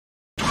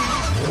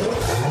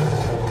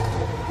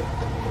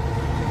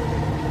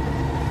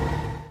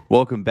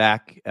Welcome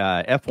back,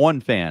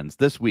 F1 fans.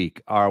 This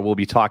week, we'll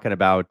be talking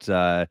about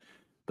the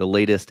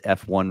latest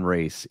F1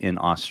 race in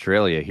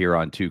Australia here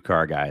on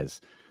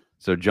 2CarGuys.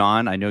 So,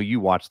 John, I know you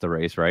watched the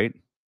race, right?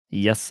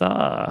 Yes,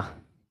 sir.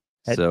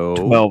 At So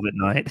 12 at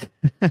night.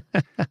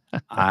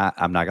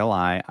 I'm not gonna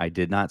lie, I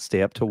did not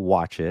stay up to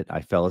watch it.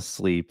 I fell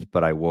asleep,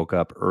 but I woke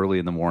up early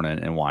in the morning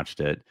and watched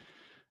it.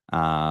 So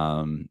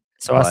I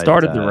But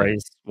started the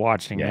race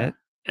watching yeah. it,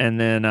 and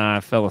then I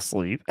fell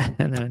asleep,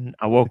 and then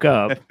I woke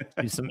up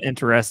to some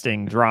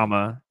interesting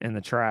drama in the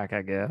track,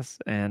 I guess.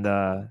 And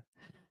I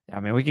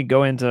mean, we could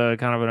go into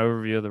kind of an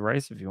overview of the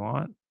race if you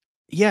want.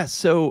 Yeah,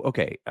 so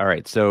okay, all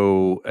right.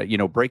 So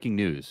breaking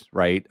news,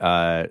 right?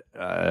 Red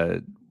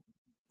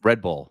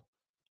Bull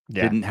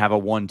Yeah, didn't have a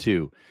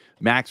 1-2.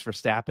 Max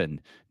Verstappen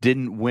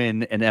didn't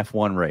win an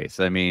F1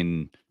 race. I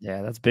mean,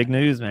 yeah, that's big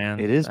news,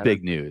 man. it is That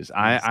big news. is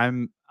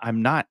I'm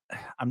not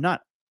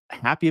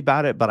happy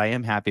about it, but I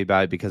am happy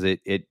about it because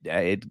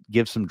it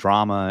gives some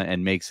drama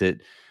and makes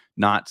it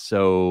not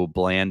so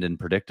bland and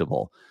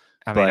predictable.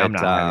 I mean, I'm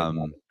But not happy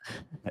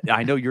about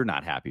I know you're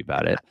not happy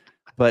about it.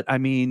 But I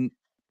mean,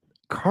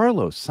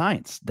 Carlos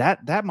Sainz,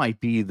 that might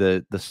be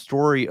the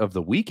story of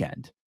the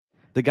weekend.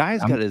 The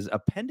guy's it. got his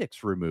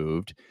appendix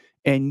removed,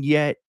 and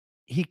yet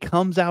he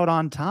comes out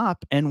on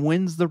top and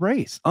wins the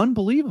race.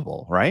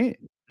 Unbelievable, right?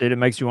 Dude, it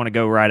makes you want to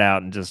go right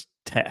out and just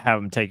have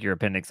them take your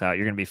appendix out.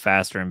 You're going to be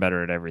faster and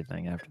better at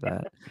everything after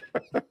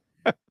that.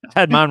 I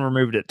had mine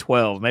removed at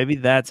 12. Maybe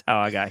that's how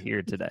I got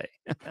here today.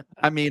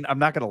 I mean, I'm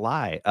not gonna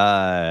lie.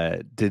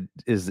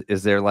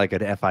 Is there like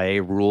an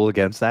FIA rule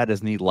against that?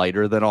 Isn't he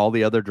lighter than all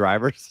the other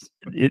drivers?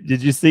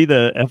 Did you see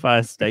the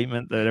FI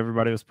statement that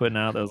everybody was putting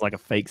out? That was like a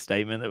fake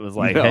statement. That was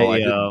like, No,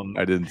 hey,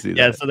 I didn't see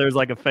yeah. that. So there's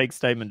like a fake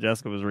statement.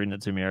 Jessica was reading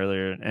it to me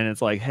earlier, and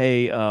it's like,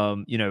 hey,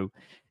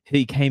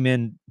 he came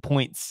in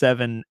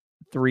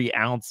 0.73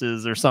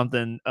 ounces or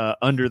something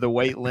under the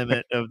weight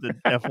limit of the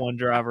F1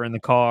 driver in the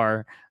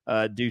car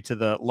due to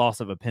the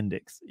loss of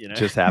appendix.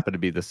 Just happened to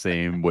be the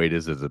same weight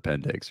as his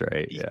appendix,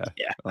 right? Yeah.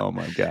 Yeah, Oh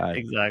my God.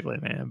 exactly,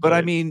 man. But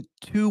I mean,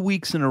 2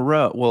 weeks in a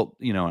row. Well,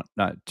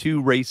 not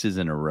 2 races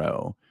in a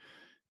row.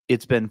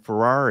 It's been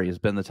Ferrari has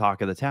been the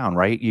talk of the town,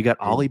 right? You got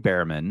Ollie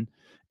Behrman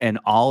and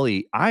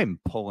Ollie. I'm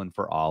pulling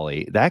for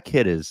Ollie. That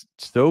kid is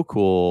so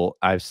cool.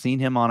 I've seen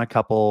him on a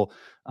couple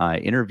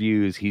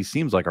interviews. He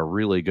seems like a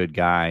really good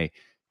guy,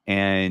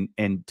 and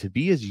to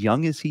be as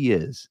young as he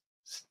is,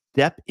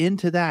 step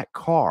into that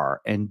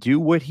car and do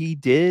what he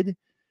did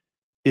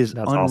is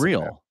That's awesome, man.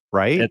 unreal,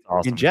 right? It's In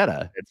awesome.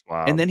 Jeddah. It's And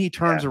wild. then he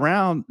turns Yeah.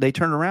 around, they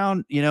turn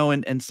around,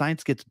 and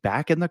Sainz gets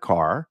back in the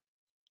car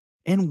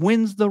and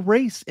wins the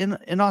race in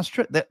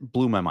Australia. That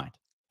blew my mind.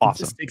 It's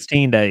just Awesome.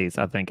 16 days,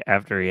 I think,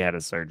 after he had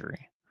his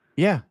surgery.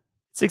 Yeah.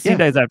 16 Yeah.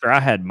 days after I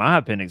had my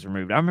appendix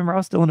removed. I remember I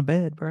was still in a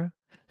bed, bro.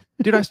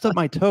 Dude, I stubbed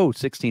my toe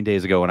 16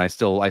 days ago and I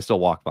still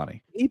walk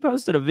funny. He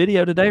posted a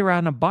video today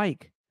riding a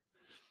bike.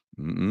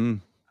 Mm-mm.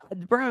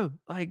 Bro,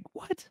 like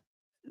what?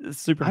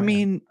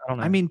 Superman. I don't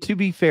I know. mean, to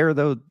be fair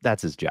though,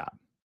 that's his job, Yeah.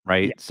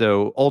 right?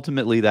 So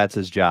ultimately that's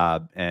his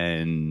job.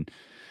 And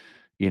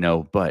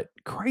but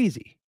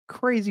crazy,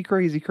 crazy,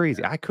 crazy,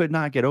 crazy. I could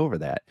not get over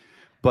that.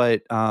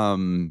 But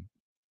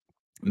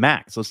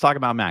Max, let's talk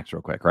about Max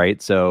real quick,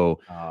 right? So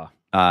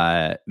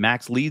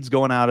Max leads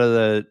going out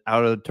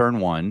of turn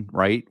one,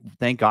 right?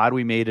 Thank God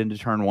we made into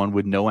turn one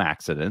with no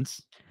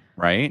accidents,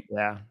 right?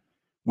 Yeah.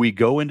 We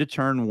go into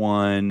turn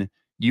one.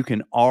 You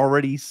can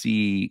already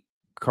see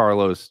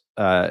Carlos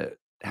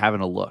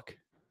having a look,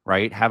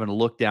 right? Having a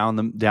look down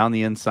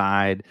the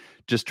inside,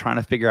 just trying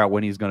to figure out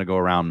when he's going to go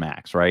around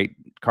Max, right?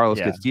 Carlos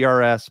Yeah. gets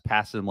DRS,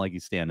 passes him like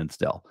he's standing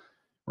still,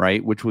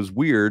 right? Which was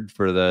weird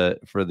for the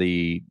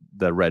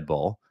Red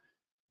Bull.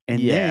 And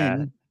Yeah.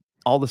 then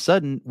all of a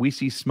sudden we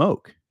see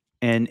smoke.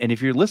 And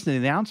if you're listening to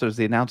the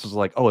announcers are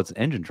like, oh, it's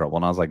engine trouble.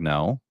 And I was like,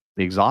 no,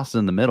 the exhaust is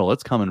in the middle.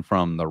 It's coming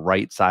from the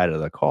right side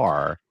of the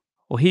car.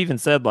 Well, he even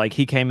said like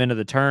he came into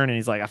the turn and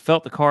he's like, I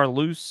felt the car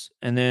loose,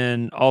 and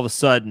then all of a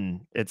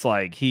sudden it's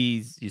like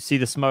you see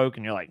the smoke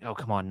and you're like, oh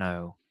come on,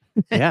 no.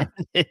 Yeah.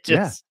 It Yeah.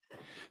 just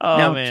oh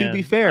Now, to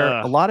be man.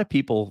 fair, a lot of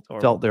people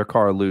felt Horrible. their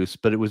car loose,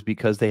 but it was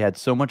because they had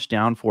so much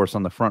downforce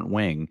on the front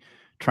wing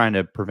trying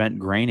to prevent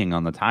graining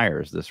on the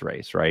tires this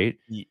race, right?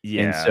 And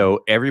Yeah. so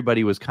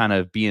everybody was kind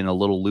of being a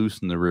little loose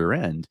in the rear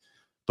end.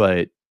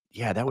 But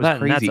yeah, that was That's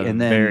crazy. a And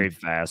very then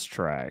fast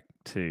track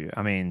too.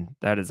 I mean,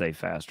 that is a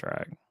fast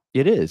track.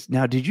 it is.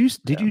 Now, did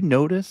Yeah. you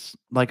notice,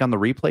 like on the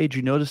replay, did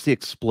you notice the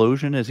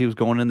explosion as he was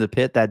going in the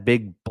pit, that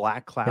big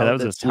black Yeah, that cloud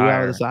was that his flew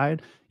out of the tire.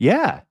 side?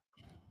 Yeah.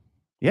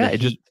 The Yeah.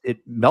 heat. It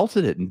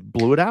melted it and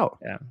blew it out.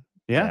 Yeah.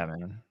 Yeah. Yeah,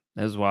 man.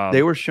 It was wild.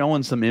 They were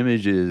showing some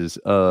images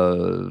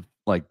of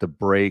like the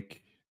brake,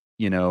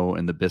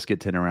 and the biscuit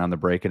tin around the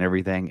brake and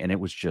everything, and it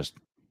was just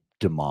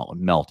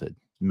melted.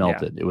 Yeah.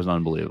 It was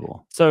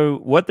unbelievable. So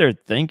what they're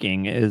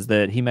thinking is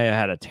that he may have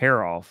had a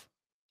tear off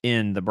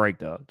in the brake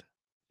duct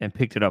and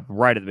picked it up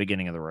right at the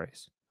beginning of the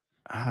race.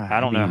 I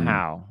don't know mean,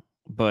 how,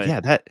 but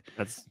yeah,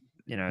 that's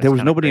you know, there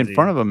was nobody in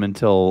front of him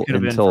until could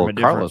have been from a different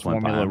Carlos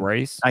went by formula him.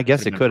 race. I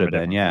guess it could have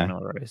been, yeah.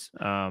 Race.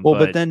 Well,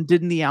 but then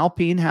didn't the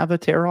Alpine have a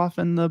tear off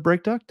in the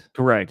brake duct?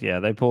 Correct. Yeah,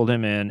 they pulled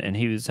him in, and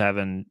he was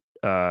having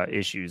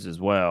issues as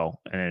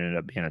well, and it ended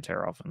up being a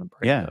tear off in the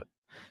brake duct.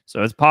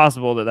 So it's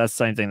possible that that's the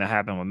same thing that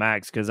happened with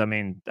Max, because I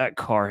mean that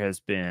car has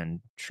been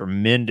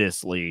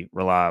tremendously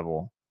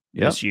reliable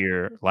this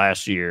year,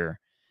 last year.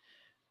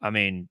 I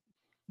mean,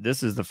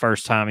 this is the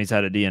first time he's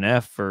had a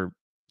DNF for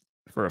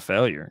a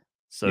failure.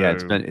 So yeah,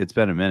 it's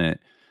been a minute.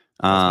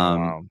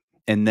 And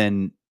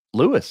then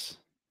Lewis,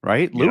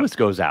 right? Lewis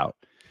goes out.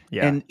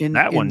 Yeah, and in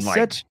that one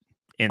such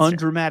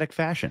undramatic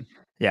fashion.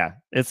 Yeah,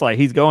 it's like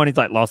he's going. He's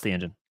like lost the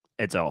engine.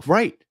 It's off.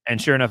 Right. And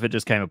sure enough, it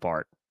just came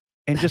apart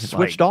and just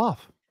switched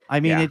off. I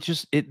mean,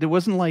 there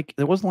wasn't like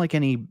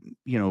any,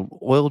 you know,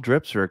 oil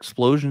drips or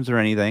explosions or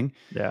anything.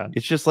 Yeah.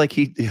 It's just like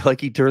he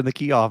turned the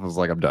key off and was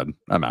like, I'm done.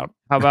 I'm out.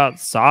 How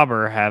about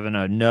Sauber having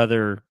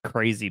another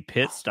crazy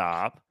pit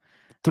stop?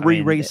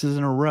 3 races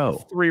in a row.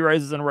 3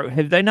 races in a row.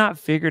 Have they not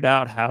figured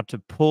out how to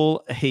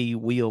pull a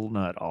wheel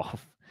nut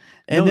off?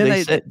 And no,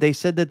 then they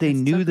said that they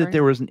knew that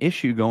there was an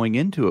issue going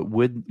into it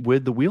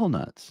with the wheel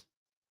nuts.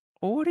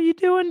 Well, what are you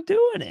doing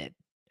it?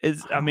 I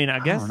guess I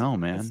don't know,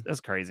 man. That's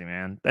crazy,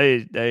 man.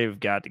 They've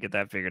got to get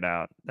that figured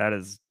out. That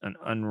is an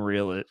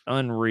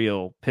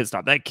unreal pit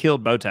stop. That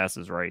killed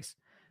Bottas's race.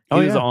 He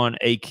was on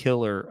a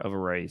killer of a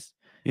race.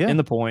 Yeah. In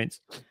the points.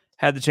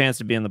 Had the chance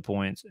to be in the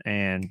points,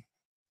 and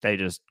they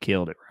just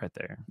killed it right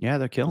there. Yeah,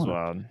 they're killing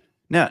it.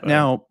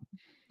 Now,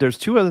 there's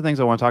 2 other things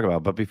I want to talk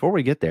about, but before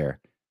we get there,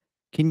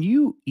 can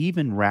you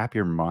even wrap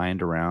your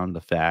mind around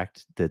the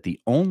fact that the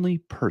only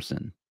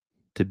person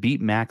to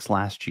beat Max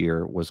last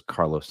year was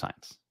Carlos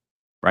Sainz?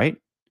 Right?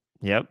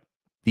 Yep.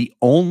 The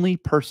only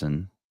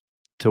person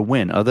to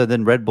win other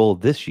than Red Bull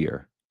this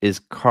year is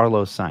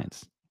Carlos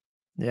Sainz.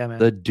 Yeah, man.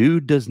 The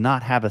dude does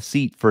not have a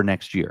seat for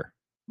next year.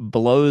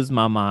 Blows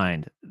my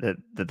mind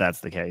that's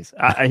the case.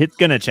 It's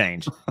going to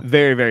change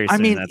very, very soon.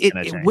 I mean,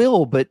 it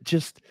will, but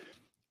just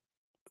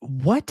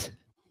what?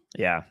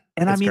 Yeah.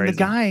 And I mean,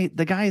 crazy.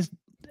 the guy's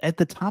at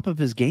the top of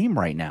his game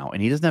right now,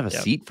 and he doesn't have a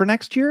seat for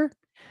next year.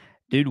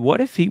 Dude, what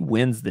if he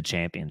wins the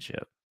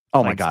championship?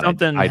 Oh my God!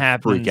 Something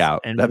happens, freak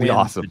out. And that'd be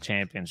awesome. The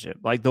championship,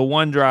 like the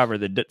one driver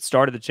that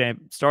started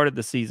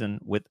the season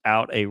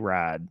without a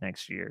ride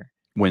next year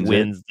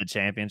wins the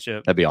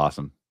championship. That'd be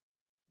awesome,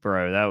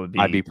 bro. That would be.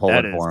 I'd be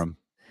pulling for him.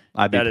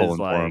 I'd be pulling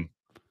for him.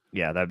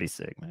 Yeah, that'd be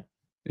sick, man.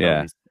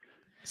 Yeah.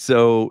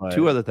 So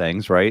 2 other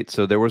things, right?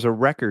 So there was a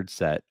record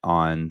set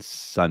on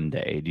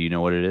Sunday. Do you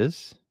know what it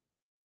is?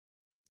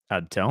 I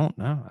don't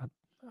know.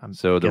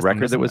 So the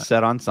record that was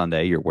set on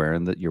Sunday, you're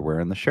wearing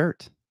the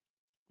shirt.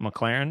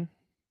 McLaren.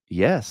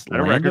 Yes,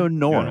 Lando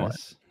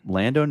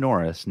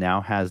Norris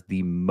now has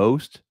the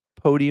most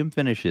podium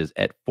finishes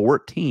at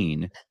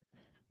 14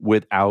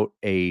 without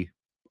a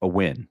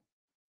win.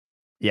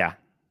 Yeah.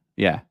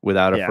 Yeah,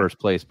 without a first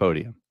place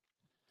podium.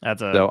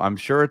 So I'm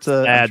sure it's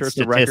a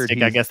record.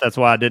 I guess that's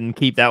why I didn't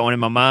keep that one in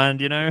my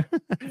mind, you know.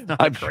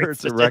 I'm sure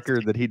it's a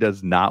record that he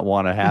does not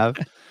want to have.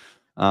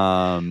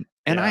 And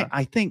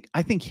I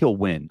think he'll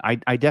win.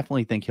 I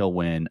definitely think he'll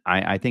win.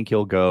 I think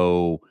he'll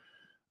go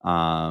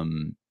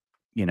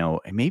you know,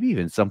 and maybe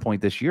even some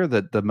point this year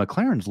that the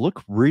McLarens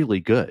look really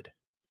good.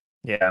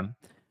 Yeah.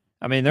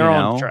 I mean, they're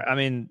I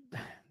mean,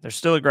 they're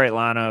still a great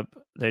lineup.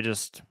 They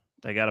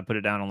got to put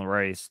it down on the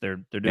race. They're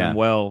doing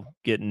well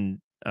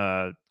getting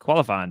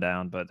qualifying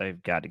down, but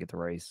they've got to get the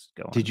race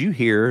going. Did you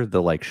hear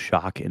the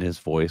shock in his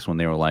voice when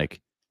they were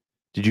like,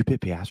 "Did you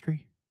pit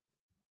Piastri?"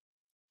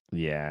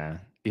 Yeah.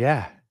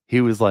 Yeah. He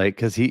was like,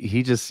 because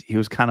he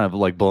was kind of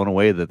like blown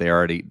away that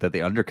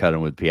they undercut him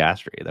with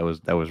Piastri.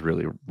 That was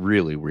really,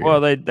 really weird. Well,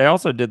 they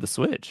also did the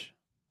switch.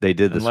 They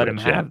did the switch. Let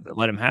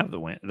him have the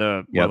win.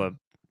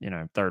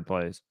 Third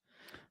place.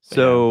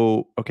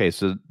 So okay,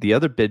 so the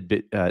other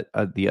bit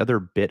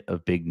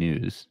of big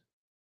news.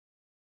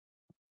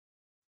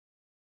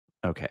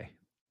 Okay,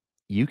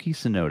 Yuki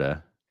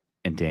Tsunoda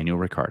and Daniel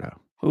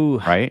Ricciardo. Ooh,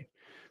 right.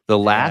 The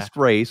last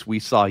race we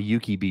saw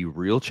Yuki be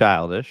real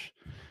childish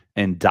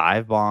and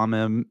dive bomb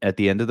him at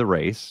the end of the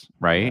race,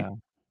 right? Yeah.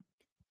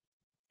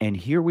 And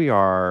here we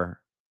are.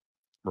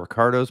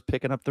 Ricciardo's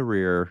picking up the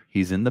rear.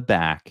 He's in the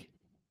back,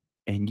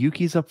 and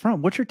Yuki's up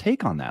front. What's your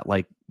take on that?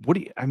 Like, what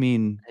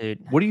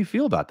do you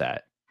feel about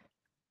that?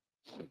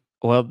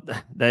 Well,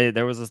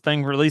 there was this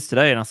thing released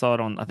today, and I saw it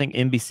on, I think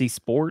NBC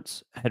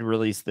Sports had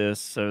released this.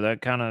 So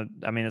that kind of,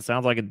 I mean, it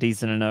sounds like a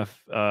decent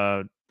enough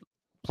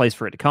place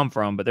for it to come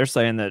from. But they're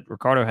saying that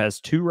Ricciardo has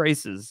 2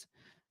 races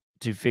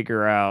to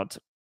figure out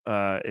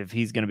if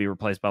he's going to be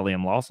replaced by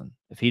Liam Lawson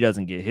if he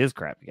doesn't get his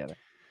crap together.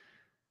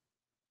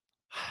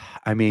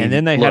 I mean, and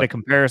then they had a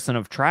comparison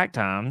of track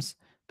times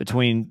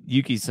between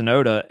Yuki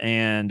Tsunoda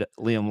and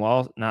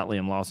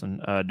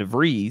De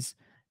Vries,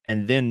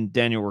 and then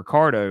Daniel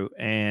Ricciardo,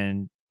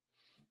 and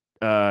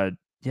so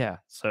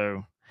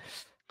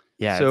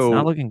it's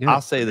not looking good.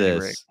 I'll say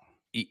this: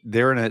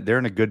 they're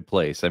in a good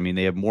place. I mean,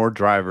 they have more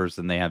drivers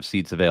than they have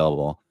seats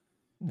available,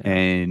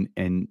 and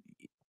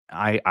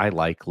I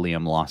like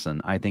Liam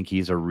Lawson. I think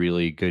he's a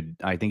really good.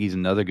 I think he's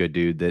another good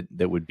dude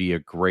that would be a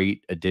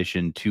great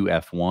addition to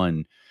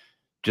F1.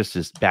 Just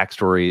his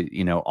backstory,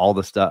 all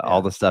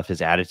the stuff,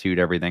 his attitude,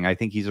 everything. I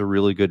think he's a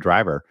really good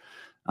driver.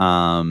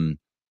 And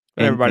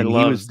everybody he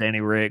loves was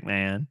Danny Rick,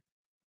 man.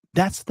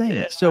 That's the thing.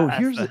 Yeah, So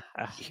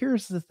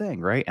here's the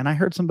thing, right? And I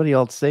heard somebody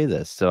else say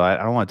this, so I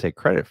don't want to take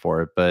credit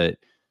for it, but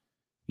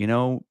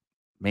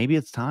maybe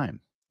it's time,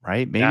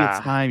 right? Maybe it's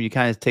time you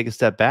kind of take a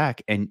step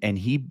back and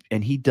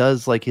he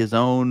does like his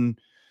own.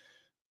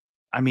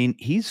 I mean,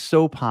 he's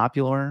so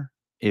popular.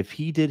 If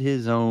he did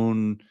his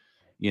own,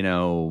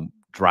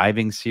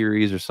 driving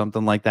series or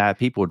something like that,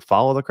 people would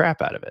follow the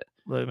crap out of it.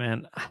 Look,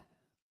 man,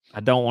 I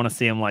don't want to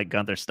see him like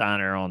Gunther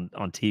Steiner on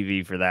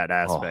TV for that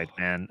aspect,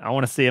 man. I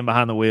want to see him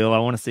behind the wheel. I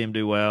want to see him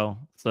do well.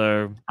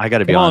 So I got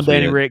to be come on, honest with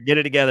Danny you. Rick, get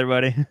it together,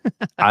 buddy.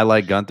 I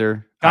like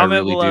Gunther. Comment I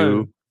really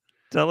below. do.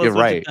 Tell us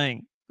what you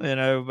think,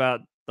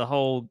 about the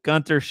whole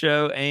Gunther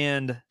show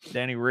and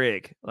Danny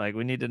Rick. Like,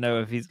 we need to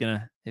know if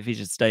he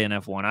should stay in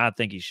F1. I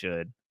think he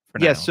should.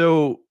 Yeah,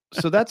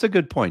 so that's a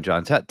good point,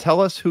 John.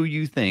 Tell us who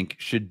you think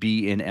should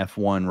be in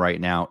F1 right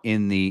now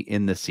in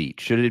the seat.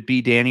 Should it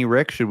be Danny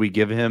Rick? Should we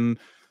give him,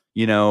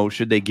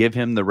 should they give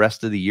him the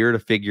rest of the year to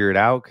figure it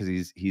out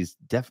because he's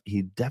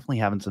definitely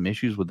having some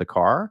issues with the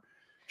car?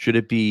 Should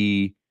it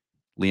be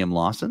Liam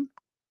Lawson?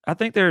 I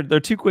think they're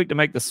too quick to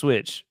make the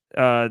switch.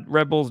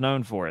 Red Bull's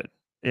known for it.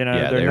 They're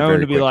known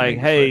to be like,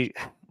 hey,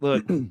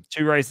 look, 2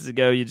 races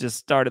ago you just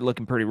started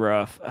looking pretty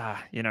rough.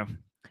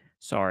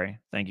 Sorry.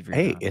 Thank you for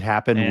your time. It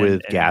happened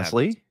with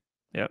Gasly.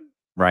 Yep.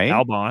 Right.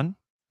 Albon.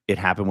 It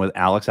happened with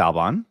Alex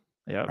Albon.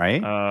 Yep.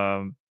 Right.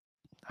 I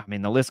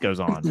mean, the list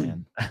goes on,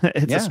 man.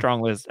 It's a strong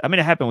list. I mean,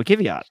 it happened with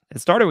Kvyat. It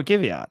started with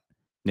Kvyat.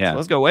 Yeah. So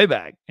let's go way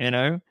back, So,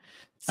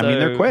 I mean,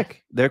 they're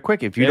quick. They're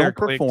quick. If you don't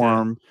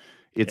perform,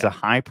 it's a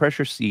high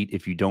pressure seat.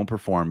 If you don't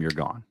perform, you're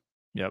gone.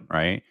 Yep.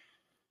 Right.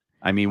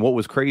 I mean, what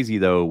was crazy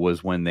though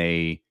was when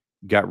they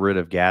got rid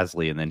of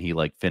Gasly and then he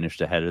like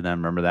finished ahead of them.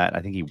 Remember that?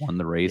 I think he won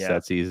the race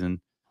that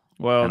season.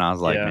 Well, and I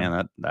was like,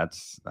 man,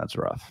 that's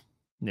rough.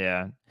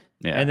 Yeah.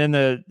 Yeah. And then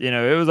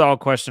it was all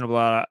questionable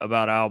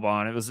about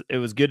Albon. It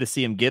was good to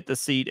see him get the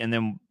seat, and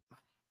then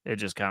it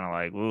just kind of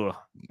like, ooh,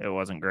 it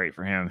wasn't great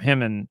for him.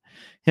 Him and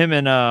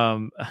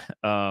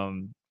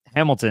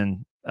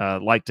Hamilton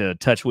like to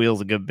touch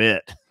wheels a good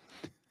bit.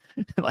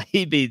 Like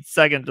he'd be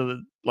second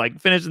to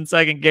finishing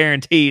second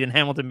guaranteed, and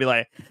Hamilton be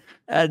like,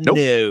 nope.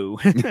 No.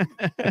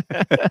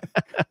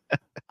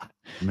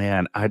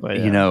 Man,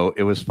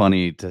 it was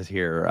funny to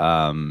hear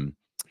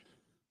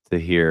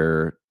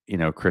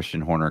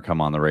Christian Horner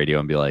come on the radio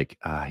and be like,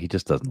 he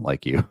just doesn't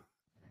like you.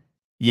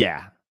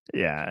 Yeah.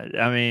 Yeah.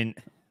 I mean,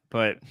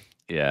 but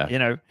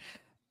yeah,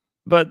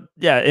 but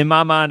yeah, in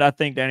my mind, I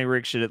think Danny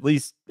Rick should at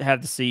least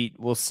have the seat.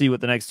 We'll see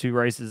what the next 2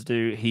 races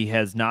do. He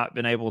has not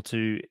been able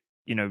to,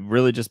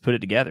 really just put it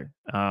together.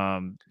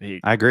 I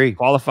agree.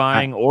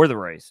 Qualifying or the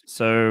race.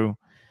 So,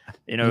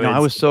 I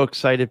was so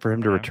excited for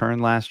him to return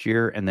last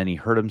year, and then he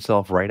hurt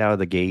himself right out of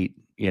the gate,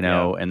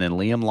 and then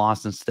Liam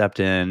Lawson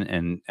stepped in,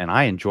 and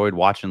I enjoyed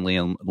watching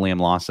Liam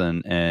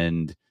Lawson,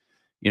 and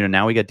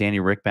now we got Danny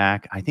Rick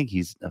back. I think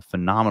he's a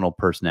phenomenal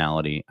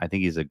personality. I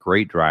think he's a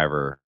great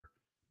driver.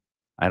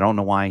 I don't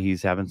know why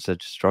he's having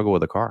such struggle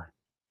with the car.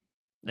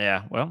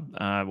 Yeah, well,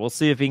 we'll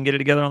see if he can get it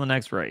together on the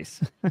next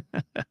race.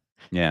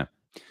 Yeah.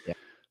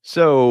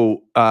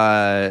 So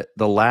the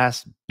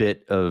last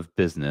bit of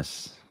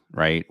business,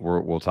 right,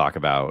 we'll talk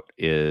about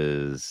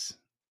is,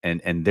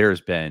 and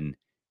there's been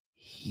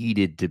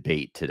heated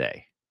debate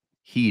today.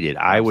 Heated.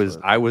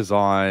 Absolutely. I was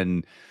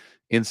on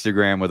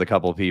Instagram with a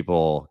couple of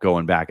people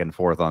going back and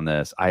forth on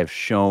this. I have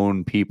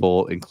shown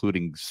people,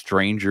 including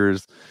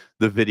strangers,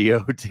 the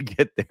video to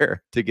get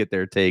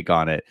their take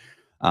on it.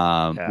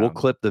 We'll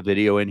clip the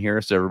video in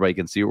here so everybody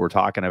can see what we're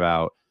talking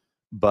about.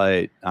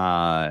 But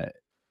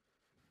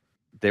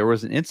there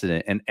was an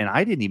incident, and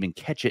I didn't even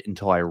catch it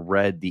until I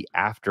read the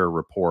after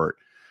report.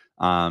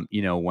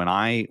 When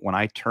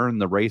I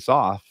turned the race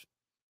off,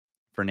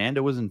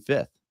 Fernando was in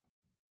 5th.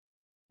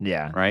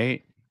 Yeah.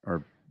 Right?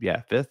 Or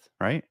 5th,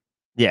 right?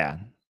 Yeah.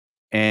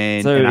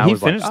 And so I he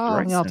was finished like,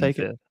 the race I'll take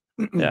 5th.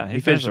 it. Yeah, he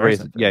finished the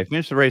race. Yeah, he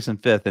finished the race in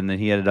 5th, and then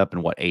he ended up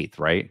in what, 8th,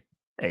 right?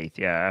 8th,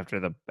 yeah,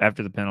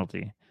 after the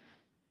penalty.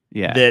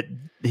 Yeah. That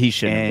he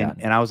shouldn't have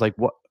gotten. And I was like,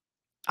 what?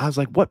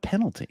 What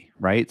penalty?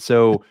 Right.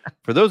 So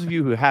for those of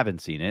you who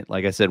haven't seen it,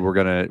 like I said, we're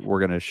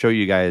gonna show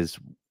you guys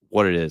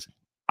what it is.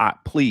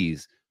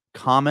 Please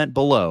comment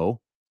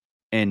below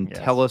and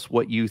tell us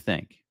what you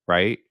think.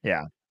 Right.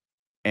 Yeah.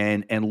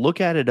 And look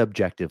at it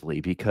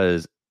objectively,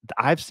 because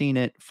I've seen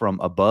it from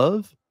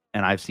above,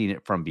 and I've seen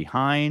it from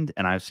behind,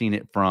 and I've seen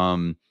it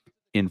from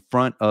in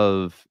front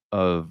of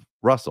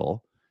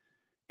Russell,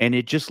 and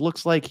it just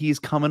looks like he's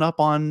coming up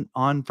on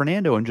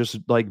Fernando and just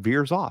like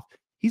veers off.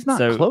 He's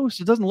not close.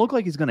 It doesn't look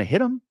like he's going to hit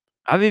him.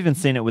 I've even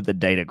seen it with the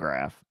data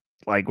graph,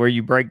 like where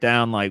you break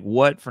down like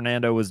what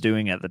Fernando was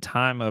doing at the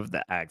time of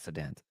the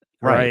accident.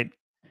 Right.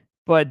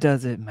 But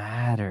does it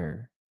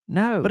matter?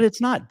 No. But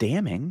it's not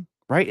damning.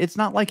 right? It's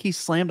not like he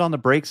slammed on the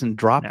brakes and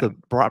dropped No.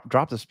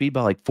 the speed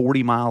by like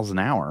 40 miles an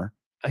hour.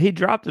 He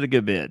dropped it a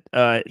good bit.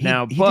 Now, He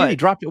did. He but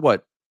dropped it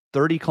what,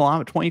 30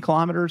 kilometers, 20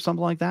 kilometers,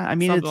 something like that. I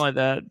mean, something it's like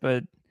that,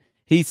 but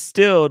he's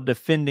still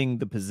defending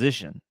the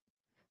position.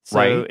 So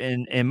right.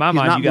 in my He's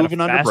mind, not you got a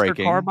moving under faster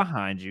car braking.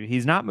 behind you.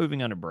 He's not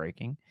moving under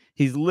braking.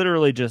 He's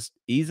literally just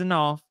easing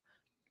off,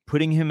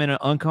 putting him in an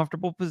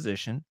uncomfortable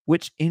position,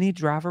 which any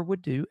driver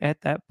would do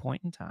at that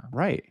point in time.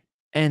 Right.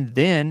 And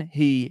then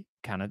he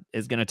kind of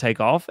is going to take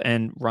off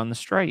and run the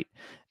straight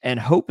and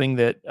hoping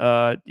that,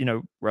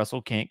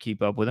 Russell can't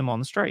keep up with him on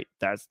the straight.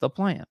 That's the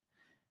plan.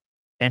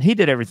 And he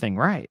did everything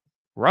right.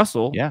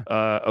 Russell, Yeah.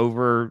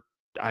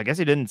 I guess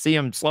he didn't see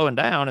him slowing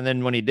down. And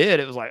then when he did,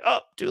 it was like, oh,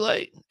 too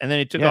late. And then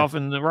he took Yeah. off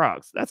in the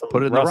rocks. That's Put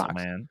on it in the Russell, rocks.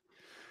 man.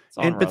 It's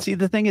on But see,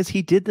 Russell. the thing is,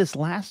 he did this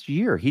last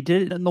year. He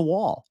did it in the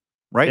wall,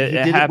 right? It He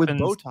did it with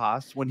happens.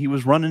 Bottas when he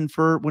was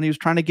when he was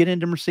trying to get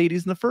into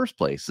Mercedes in the first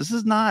place. This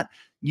is not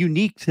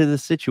unique to the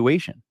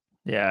situation.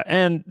 Yeah.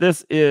 And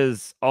this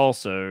is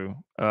also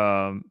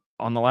on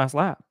the last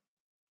lap.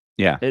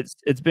 Yeah.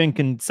 It's been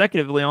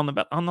consecutively on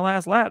the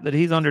last lap that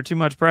he's under too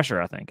much pressure,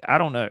 I think. I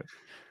don't know.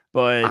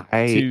 But to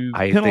I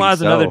think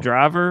penalize another so.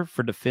 driver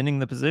for defending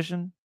the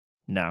position,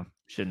 no,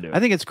 shouldn't do it.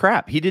 I think it's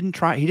crap. He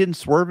didn't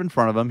swerve in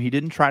front of him. He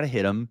didn't try to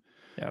hit him.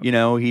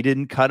 Yep. He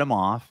didn't cut him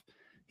off.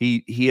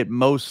 He at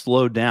most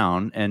slowed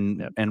down and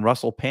Yep. and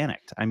Russell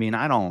panicked. I mean,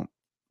 I don't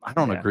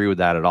Yeah. agree with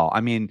that at all.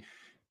 I mean,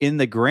 in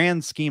the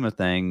grand scheme of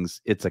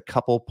things, it's a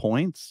couple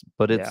points,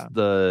 but it's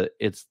the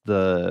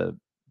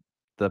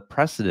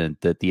precedent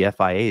that the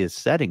FIA is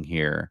setting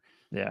here.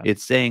 Yeah.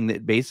 It's saying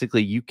that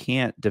basically you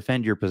can't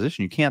defend your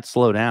position. You can't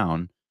slow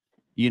down.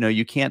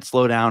 You can't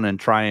slow down and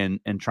try and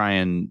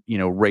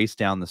race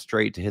down the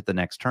straight to hit the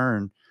next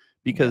turn,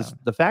 because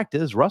the fact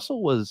is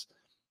Russell was,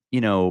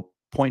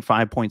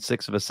 0.5,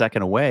 0.6 of a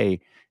second away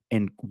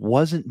and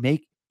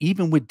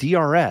even with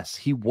DRS,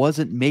 he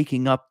wasn't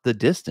making up the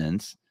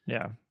distance.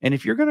 Yeah. And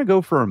if you're going to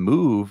go for a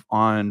move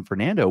on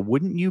Fernando,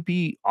 wouldn't you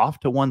be off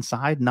to one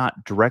side,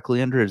 not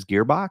directly under his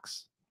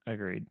gearbox?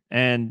 Agreed.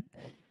 And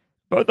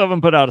both of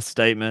them put out a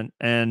statement,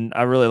 and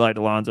I really liked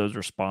Alonso's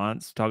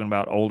response, talking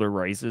about older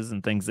races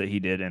and things that he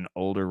did in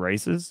older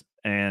races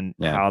and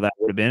how that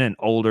would have been in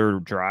older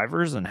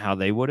drivers and how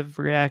they would have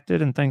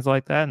reacted and things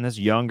like that. And this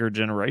younger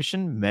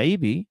generation,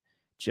 maybe,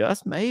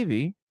 just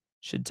maybe,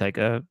 should take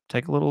a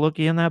little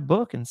looky in that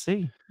book and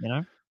see,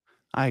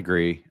 I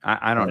agree.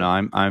 I don't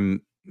know.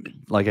 I'm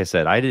like I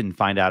said, I didn't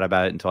find out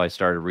about it until I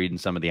started reading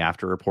some of the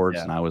after reports,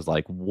 and I was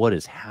like, what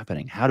is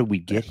happening? How did we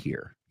get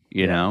here?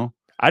 You know?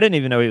 I didn't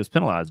even know he was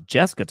penalized.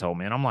 Jessica told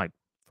me, and I'm like,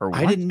 for what?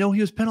 I didn't know he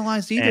was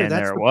penalized either. And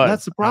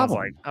That's the problem.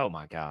 I was like, oh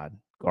my God,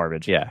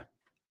 garbage. Yeah.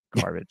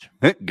 Garbage.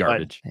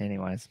 Garbage. But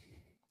anyways.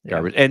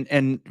 Garbage.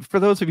 And for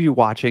those of you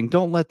watching,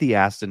 don't let the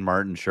Aston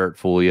Martin shirt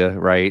fool you,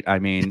 right? I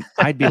mean,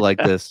 I'd be like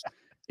this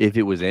if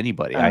it was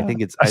anybody. I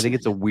think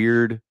it's a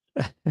weird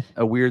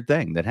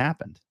thing that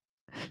happened.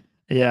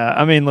 Yeah,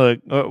 I mean, look,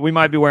 we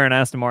might be wearing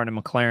Aston Martin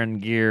and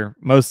McLaren gear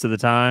most of the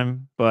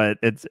time, but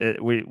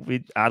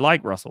I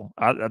like Russell.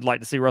 I'd like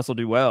to see Russell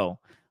do well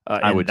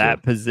in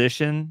that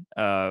position.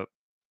 I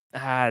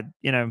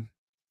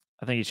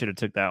think he should have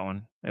took that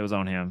one. It was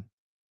on him.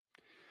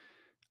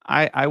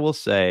 I will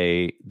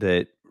say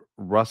that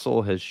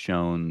Russell has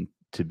shown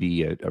to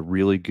be a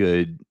really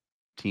good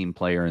team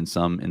player in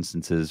some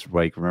instances.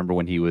 Like, remember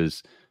when he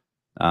was,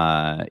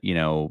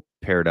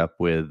 paired up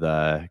with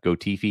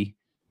Gotifi?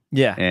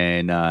 Yeah.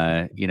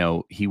 And,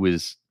 he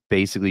was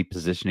basically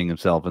positioning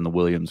himself in the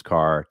Williams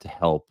car to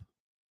help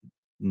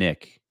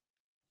Nick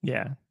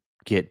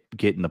get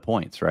in the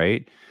points,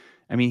 right?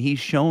 I mean, he's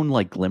shown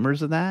like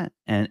glimmers of that,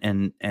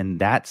 and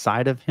that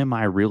side of him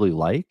I really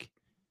like.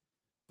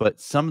 But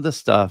some of the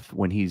stuff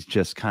when he's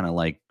just kind of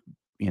like,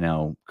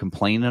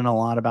 complaining a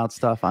lot about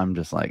stuff, I'm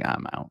just like,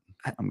 I'm out.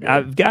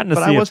 I've gotten to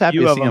see I was happy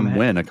to see him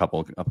win a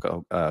couple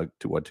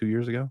 2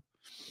 years ago.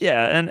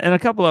 Yeah, and a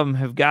couple of them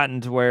have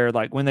gotten to where,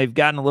 like, when they've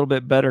gotten a little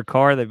bit better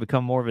car, they've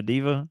become more of a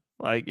diva.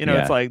 Like,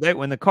 it's like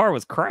when the car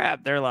was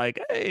crap, they're like,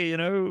 hey,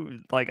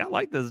 like, I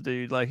like this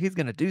dude. Like, he's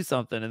going to do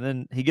something. And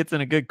then he gets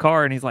in a good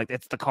car and he's like,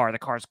 it's the car. The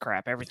car's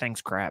crap.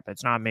 Everything's crap.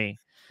 It's not me.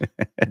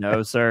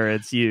 No, sir,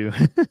 it's you.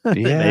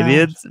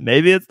 Yeah.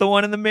 Maybe it's the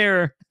one in the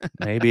mirror.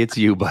 Maybe it's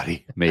you,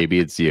 buddy. Maybe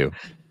it's you.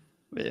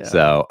 Yeah.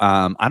 So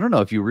I don't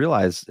know if you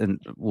realize, and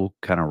we'll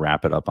kind of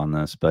wrap it up on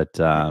this, but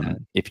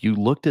if you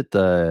looked at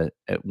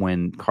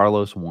when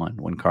Carlos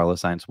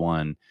Sainz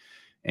won,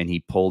 and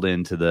he pulled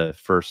into the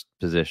first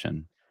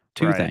position,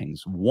 two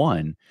things.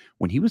 One,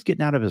 when he was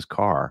getting out of his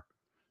car,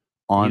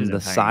 on the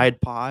side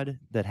pod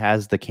that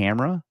has the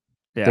camera,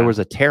 there was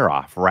a tear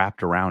off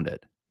wrapped around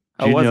it.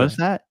 Did you notice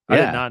that? I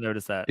did not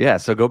notice that. Yeah,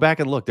 so go back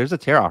and look. There's a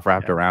tear off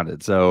wrapped around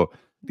it. So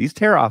these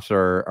tear offs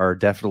are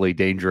definitely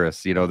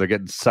dangerous. They're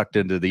getting sucked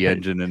into the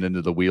engine and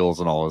into the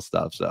wheels and all this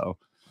stuff. So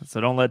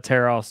don't let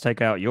tear offs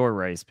take out your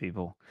race,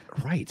 people.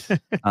 Right.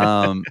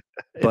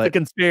 It's a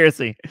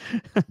conspiracy.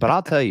 But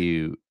I'll tell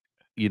you,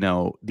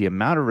 the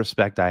amount of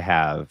respect I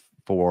have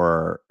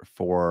for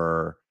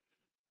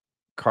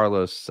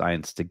Carlos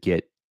Sainz to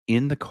get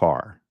in the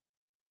car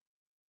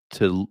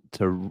to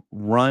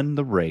run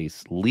the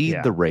race,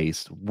 lead the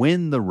race,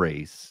 win the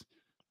race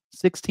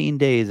 16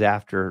 days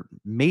after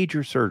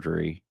major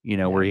surgery,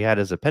 where he had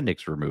his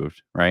appendix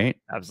removed, right?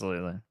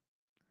 Absolutely.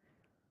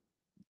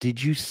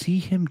 Did you see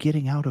him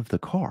getting out of the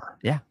car?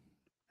 Yeah.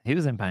 He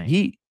was in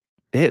pain.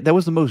 That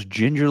was the most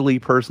gingerly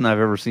person I've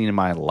ever seen in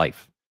my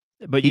life.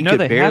 But they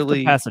have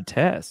to pass a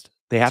test.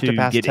 They have to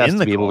pass a test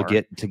to be able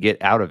to get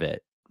out of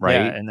it, right?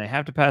 Yeah, and they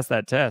have to pass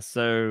that test.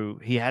 So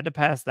he had to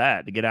pass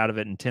that to get out of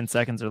it in 10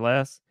 seconds or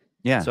less.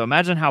 Yeah. So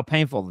imagine how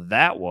painful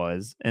that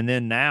was. And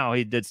then now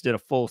he did a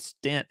full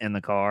stint in the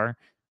car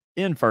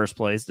in first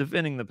place,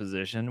 defending the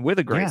position with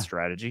a great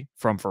strategy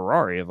from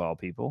Ferrari of all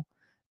people.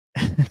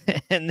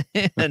 And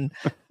then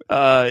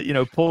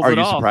pulls Are it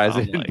you off. surprised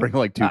they didn't bring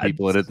like two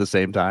people in at the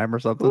same time or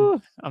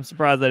something? I'm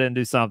surprised they didn't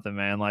do something,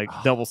 man, like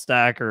double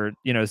stack or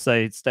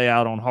say stay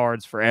out on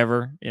hards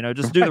forever.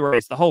 Just do the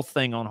race, the whole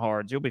thing on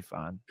hards. You'll be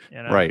fine.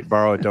 Right.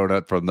 Borrow a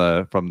donut from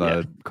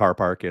the car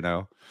park.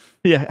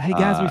 Yeah. Hey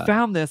guys, we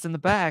found this in the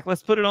back.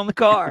 Let's put it on the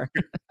car.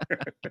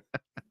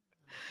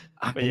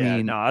 I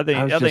think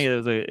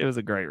it was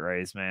a great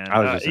race, man. I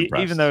was just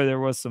impressed. Even though there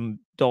was some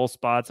dull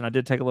spots, and I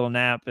did take a little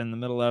nap in the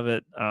middle of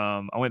it.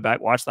 I went back,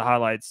 watched the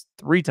highlights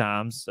 3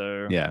 times.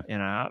 So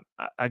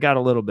I got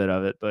a little bit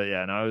of it, but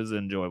it was an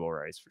enjoyable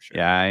race for sure.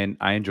 Yeah,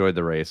 I enjoyed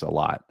the race a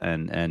lot,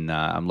 and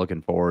I'm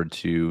looking forward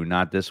to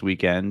not this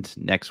weekend.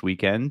 Next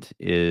weekend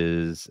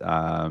is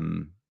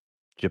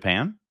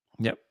Japan.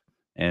 Yep.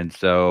 And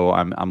so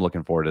I'm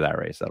looking forward to that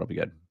race. That'll be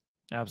good.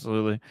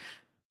 Absolutely.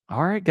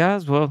 All right,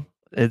 guys. Well,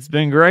 it's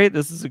been great.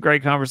 This is a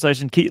great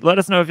conversation. Let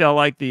us know if y'all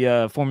like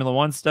the Formula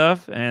One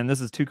stuff. And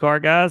this is 2 Car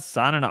Guys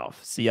signing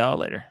off. See y'all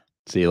later.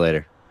 See you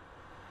later.